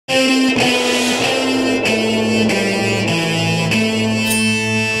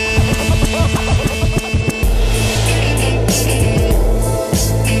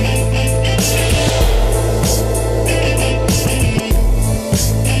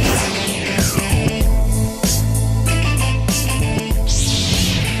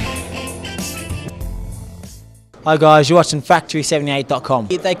Hi guys, you're watching FACTORY78.com.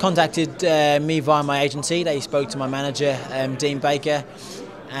 They contacted me via my agency. They spoke to my manager, Dean Baker,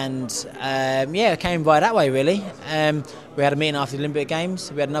 and yeah, it came by that way really. We had a meeting after the Olympic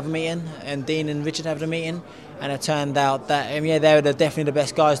Games. We had another meeting, and Dean and Richard had a meeting, and it turned out that yeah, they were definitely the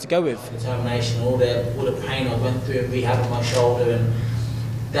best guys to go with. Determination, all the pain I went through and rehab on my shoulder, and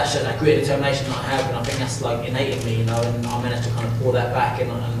that's just that grit and determination that I have, and I think that's like innate in me, you know. And I managed to kind of pull that back,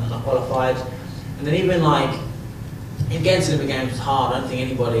 and I qualified. And then even like getting to the Olympic Games was hard. I don't think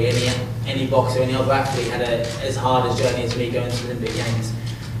anybody, any boxer, any other athlete had as hard a journey as me going to the Olympic Games.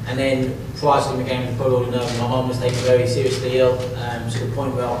 And then prior to the Olympic Games, you probably already know, my mum was taken very seriously ill, to the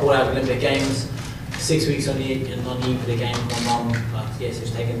point where I pulled out of the Olympic Games. 6 weeks on the eve of the game, my mum, yes, she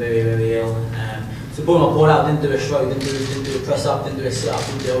was taken very, very ill. So the point I pulled out, didn't do a stroke, didn't do a press up, didn't do a sit up,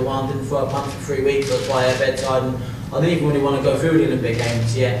 didn't do a one, didn't throw a punch for 3 weeks. I was by her bedside, and I didn't even really want to go through the Olympic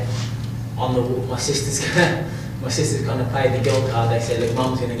Games yet. My sisters kind of played the guilt card. They said, look,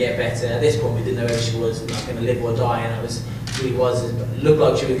 mum's going to get better. At this point, we didn't know whether she was going to live or die, and it looked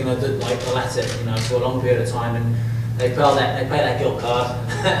like she was going to do like the latter, you know, for a long period of time. And they played that guilt card.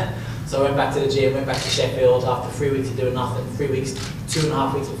 So I went back to the gym, went back to Sheffield after 3 weeks of doing nothing. 3 weeks,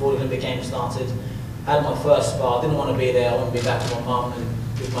 2.5 weeks before the Olympic Games started. Had my first spar. I didn't want to be there. I wanted to be back with my mum and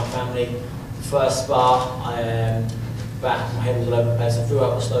with my family. The first spar, my head was all over the place. I threw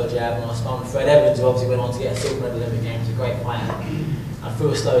up a slow jab, and I spun with Fred Evans, who obviously went on to get a silver medal at the Olympic Games, a great fighter. I threw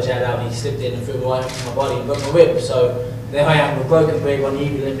a slow jab out, and he slipped in and threw me right into my body and broke my rib. So there I am with a broken rib on the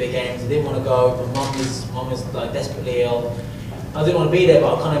eve of the Olympic Games. I didn't want to go. My mum was like desperately ill. I didn't want to be there,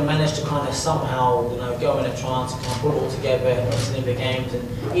 but I kind of managed to kind of somehow, you know, go in a trance, kind of pull it all together, went to the Olympic Games,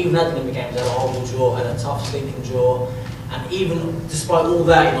 and even at the Olympic Games, I had a horrible jaw, had a tough sleeping jaw, and even despite all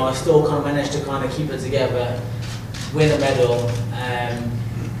that, you know, I still kind of managed to kind of keep it together, win a medal,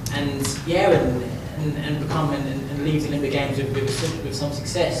 and yeah, and become and leave the Olympic Games with some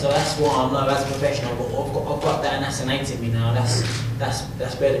success. So that's what I know as a professional. I've got that, and that's innate in me now. That's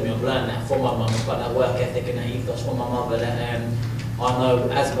better than me. I've learned that from my mum. I've got that work ethic and that ethos from my mother. That I know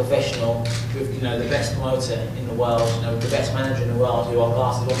as a professional, with the best promoter in the world, the best manager in the world, who I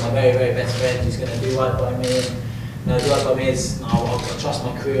class as one of my very, very best friends, who's going to do right by me. And do right by me is I trust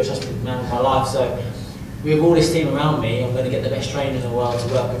my career, I trust the man of my life. So with all this team around me, I'm going to get the best trainer in the world to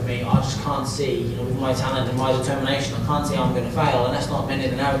work with me. I just can't see, with my talent and my determination, I can't see how I'm going to fail. And that's not meant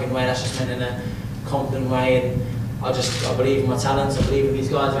in an arrogant way, that's just meant in a confident way. And I believe in my talents, I believe in these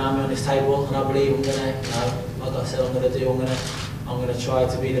guys around me on this table, and I believe I'm going to, like I said, I'm going to try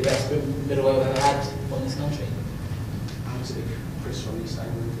to be the best middleweight we've ever had from this country. How was it, Chris, from you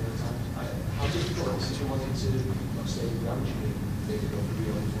saying how difficult the decision was it to not stay with the amateur league, maybe go for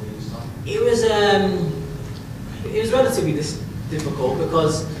Rio in 4 years' time? It was relatively difficult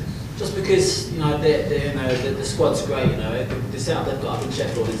because the squad's great. The setup they've got up in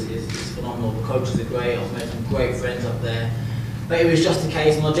Sheffield is phenomenal. The coaches are great. I've made some great friends up there. But it was just a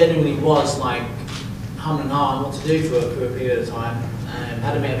case, and I genuinely was like humming and hawing what to do for a period of time.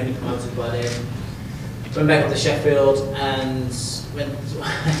 Hadn't met any promoters by then. Went back up to Sheffield, and when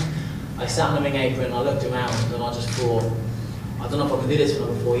I sat on the ring apron, I looked around, and I just thought, I don't know if I can do this for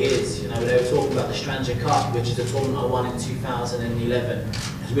another 4 years. They were talking about the Stranger Cup, which is a tournament I won in 2011.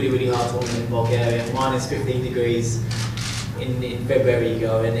 It's a really, really hard tournament in Bulgaria. Mine is 15 degrees in February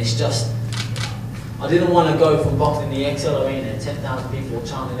ago, and it's just, I didn't want to go from boxing in the XL Arena, 10,000 people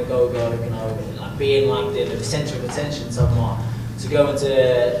chanting a go-go, like being like the centre of attention somewhat, to go into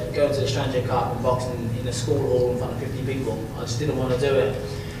the Stranger Cup and boxing in a school hall in front of 50 people. I just didn't want to do it.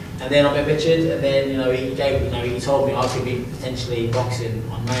 And then I met Richard, and then he told me I could be potentially boxing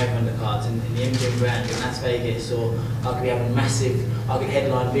on marathon undercards in the Indian brand in Las Vegas, or I could be having I could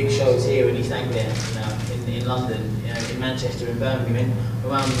headline big shows here in East Anglia, in London, in Manchester, in Birmingham,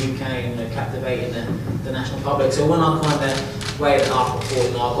 around the UK, captivating the national public. So when I kind of weighed it up, I thought,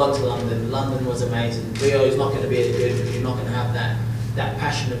 I've gone to London. London was amazing. Rio is not going to be as good if you're not going to have that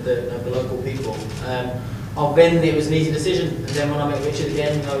passion of the local people. Then it was an easy decision, and then when I met Richard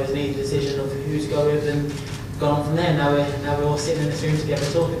again, it was an easy decision of who to go with, and gone on from there. Now we're all sitting in this room together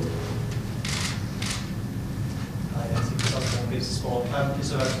talking. Hi, Anthony Ogogo, Business Sport. Is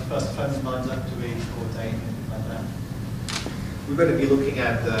there a first opponent lined up to be ordained like that? We're going to be looking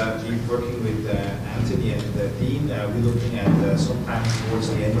at working with Anthony and Dean. We're looking at sometime towards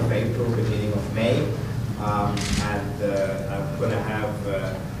the end of April, beginning of May, and I'm going to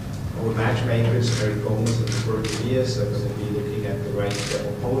have our matchmakers, Eric Gomez and Roberto Diaz, are going to be looking at the right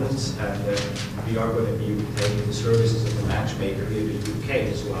opponents, and we are going to be retaining the services of the matchmaker here in the UK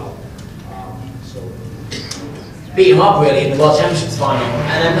as well. So. Beat him up really in the World Championships final,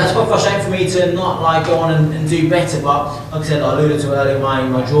 and that's quite frustrating for me to not like go on and do better. But like I said, I alluded to earlier,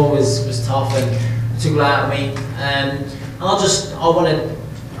 my draw was tough and took a lot out of me. And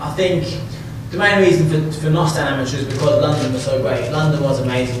I think the main reason for not staying amateur is because London was so great. London was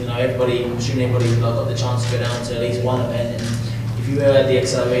amazing. You know, I'm assuming everybody got the chance to go down to at least one event. And if you were at the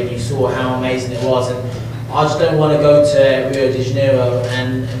accelerator, you saw how amazing it was. And I just don't want to go to Rio de Janeiro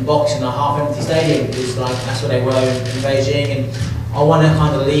and box in a half-empty stadium, because like that's where they were in Beijing, and I want to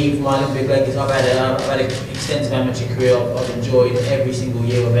kind of leave my Olympic legacy. I've had an extensive amateur career. I've enjoyed every single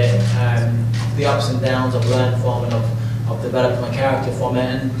year of it. The ups and downs I've learned from, and I've developed my character from it.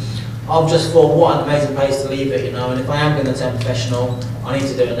 And I've just thought, what an amazing place to leave it, you know. And if I am going to turn professional, I need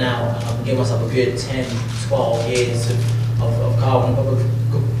to do it now, and I can give myself a good 10, 12 years of carving a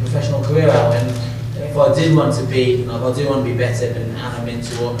professional career out. And if I did want to be, if I do want to be better than Anna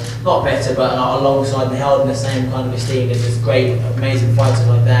Minter, or not better, but alongside and held in the same kind of esteem as this great, amazing fighter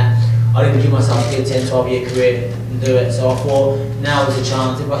like that, I didn't give myself a good 10, 12 year career and do it. So I thought now is a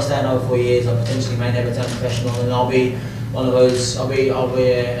chance. If I stay another 4 years, I potentially may never turn professional, and I'll be one of those. I'll be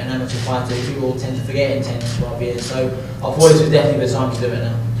an amateur fighter who people tend to forget in 10 to 12 years. So I thought this was definitely the time to do it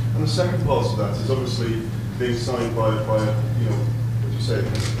now. And the second part of that is obviously being signed by say,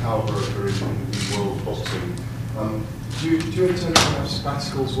 the caliber of career in world boxing. Do you intend to have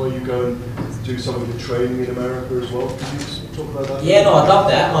sabbaticals where you go and do some of the training in America as well? Could you just talk about that? Yeah, no, I'd love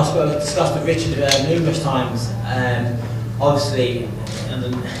that. I've discussed with Richard numerous times. Obviously, and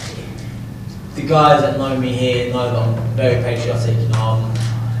the guys that know me here know that I'm very patriotic. You know,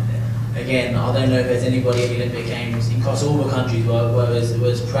 again, I don't know if there's anybody at the Olympic Games across all the countries where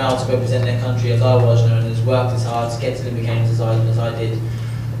was proud to represent their country as I was, you know, and has worked as hard to get to the Olympic Games as I did.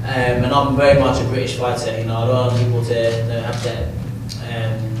 And I'm very much a British fighter. You know, I don't want people to have that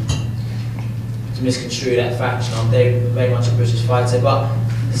to misconstrue that fact. You know, I'm very much a British fighter. But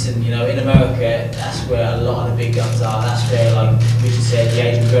listen, you know, in America, that's where a lot of the big guns are. That's where, like Richard said, the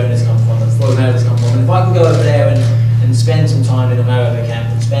Adrian Broner's come from, the Floyd Mayweather's come from. And if I can go over there and spend some time in America camp,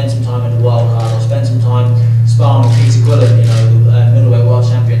 and spend some time in the wild card, or spend some time sparring with Peter Quillen, you know, the middleweight world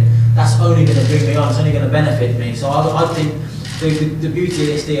champion, that's only going to bring me on. It's only going to benefit me. So I think the beauty of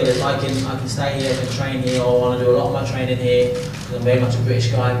this deal is I can stay here, I can train here, or I want to do a lot of my training here because I'm very much a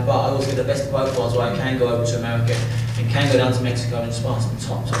British guy. But I also get the best of both worlds, where I can go over to America and can go down to Mexico and spar some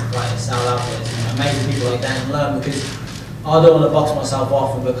top fighters, Sal Alvarez, and amazing people like that, and learn, because I don't want to box myself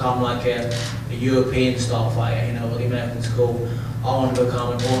off and become like a European style fighter, you know, what the Americans call. I want to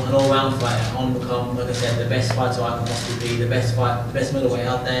become an all-round fighter. I want to become, like I said, the best fighter I can possibly be, the best middleweight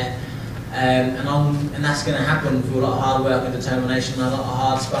out there. And that's going to happen through a lot of hard work and determination, a lot of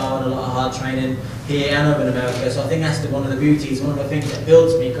hard sparring, a lot of hard training here and over in America. So I think that's one of the beauties, one of the things that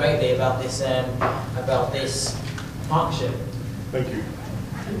appeals to me greatly about this partnership. Thank you.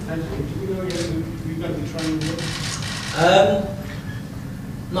 Anthony, do we know yet who you're going to be training with?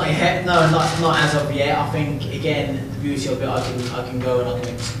 Not yet, no, not as of yet. I think, again, the beauty of it, I can go and I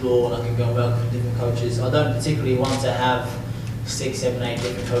can explore, and I can go and work with different coaches. I don't particularly want to have 6, 7, 8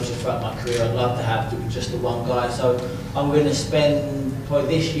 different coaches throughout my career. I'd love to have just the one guy. So I'm going to spend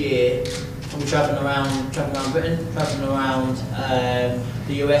probably this year traveling around Britain, traveling around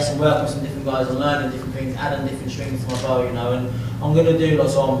the US, and working with some different guys and learning different things, adding different strings to my bow, you know. And I'm going to do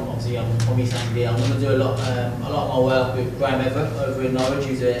lots of, obviously I'm from East Anglia, I'm going to do a lot of my work with Graham Everett over in Norwich.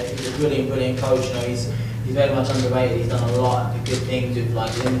 He's a brilliant coach. You know, he's very much underrated. He's done a lot of good things with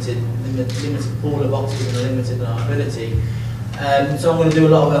like limited pool of boxers and a limited ability. So I'm going to do a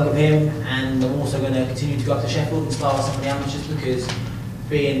lot of work with him, and I'm also going to continue to go up to Sheffield and spar with some of the amateurs, because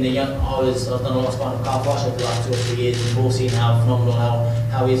being the young, I've done a lot of sparring with Carl Fosh over the last 2 or 3 years, and we've all seen how phenomenal,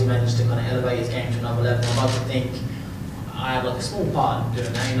 how he's managed to kind of elevate his game to another level. I'd like to think I have like a small part in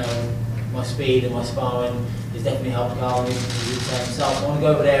doing that. You know, my speed and my sparring has definitely helped Carl, and he's saying himself. So I want to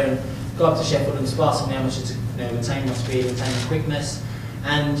go over there and go up to Sheffield and spar some of the amateurs to, you know, retain my speed, retain my quickness,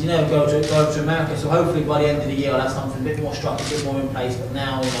 and, you know, go to America. So hopefully by the end of the year I'll have something a bit more structured, a bit more in place. But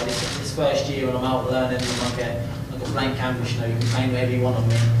now, you know, this first year when I'm out learning, I'm like a blank canvas. You know, you can train wherever you want on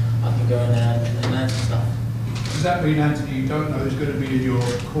me. I can go in there and learn some stuff. Does that mean, Anthony, you don't know who's going to be in your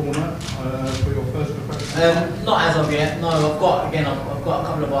corner for your first professional? Not as of yet. No, I've got a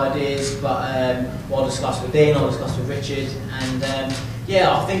couple of ideas, but I'll discuss with Dean, I'll discuss with Richard, and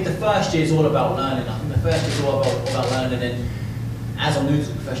yeah, I think the first year is all about learning. I think the first year is all about learning, and as I'm new to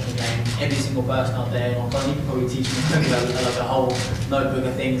the professional game, every single person out there, you can probably teach me like a whole notebook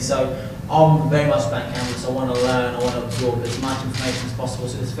of things. So I'm very much blank canvas. I want to learn, I want to absorb as much information as possible.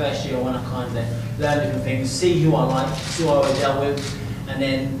 So this first year I want to kind of learn different things, see who I like, see who I always dealt with, and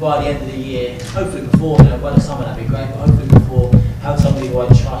then by the end of the year, hopefully before, by the summer that'd be great, but hopefully before, have somebody who I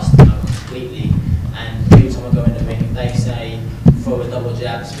trust completely, and every time I go in the ring, if they say throw a double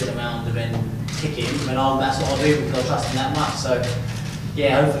jab, spin around and then kick him, and that's what I'll do because I trust him that much. So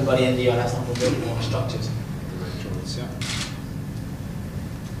yeah, hopefully by the end of the year I'll have something a bit more structured.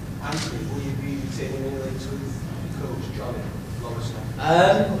 Anthony, will you be taking any links with Coach Johnny Lowestoft?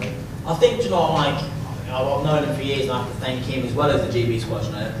 I think, you know, like, I've known him for years, and I have to thank him as well as the GB squad.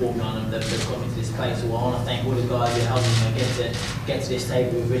 You know, they've brought me on and they've got me to this place. So I want to thank all the guys who helped me get to this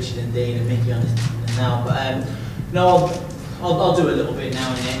table with Richard and Dean and Mickey on this now. But no, I'll do a little bit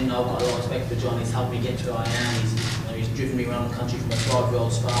now and then. I've got a lot of respect for John. He's helped me get to where I am. He's driven me around the country from a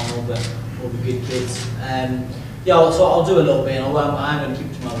 12-year-old sparring all the good kids. Yeah, so I'll do a little bit, and I am going to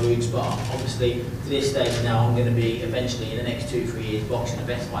keep to my roots, but obviously to this stage now I'm going to be eventually in the next 2-3 years boxing the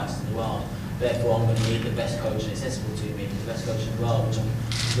best fighters in the world. Therefore I'm going to need the best coach and accessible to me, the best coach in the world, which I'm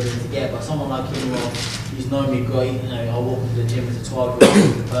willing to get. But someone like him, well, he's known me great. You know, I walk into the gym as a 12-year-old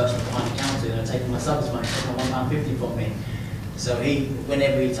with the person behind the counter, you know, taking my subs money, taking my £1.50 from me. So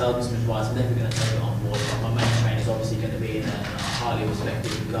whenever he tells me some advice, I'm never going to take it on board. But my main trainer is obviously going to be a highly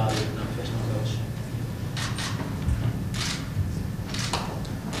respected, regarded, professional coach.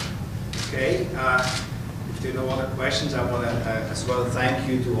 Okay, if there are no other questions, I want to as well thank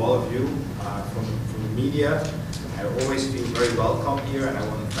you to all of you from the media. I always feel very welcome here, and I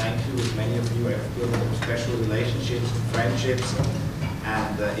want to thank you. With many of you, I have built special relationships and friendships,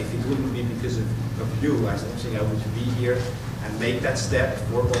 and if it wouldn't be because of you, I don't think I would be here and make that step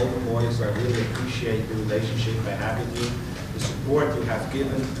for Golden Boy. So I really appreciate the relationship I have with you, the support you have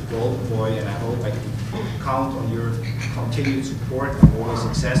given to Golden Boy, and I hope I can count on your continued support. I'm always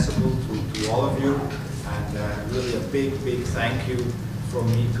accessible to all of you, and really a big thank you from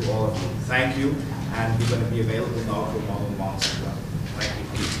me to all of you. Thank you, and we're going to be available now for one-on-ones as well.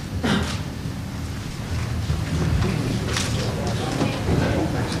 Thank you.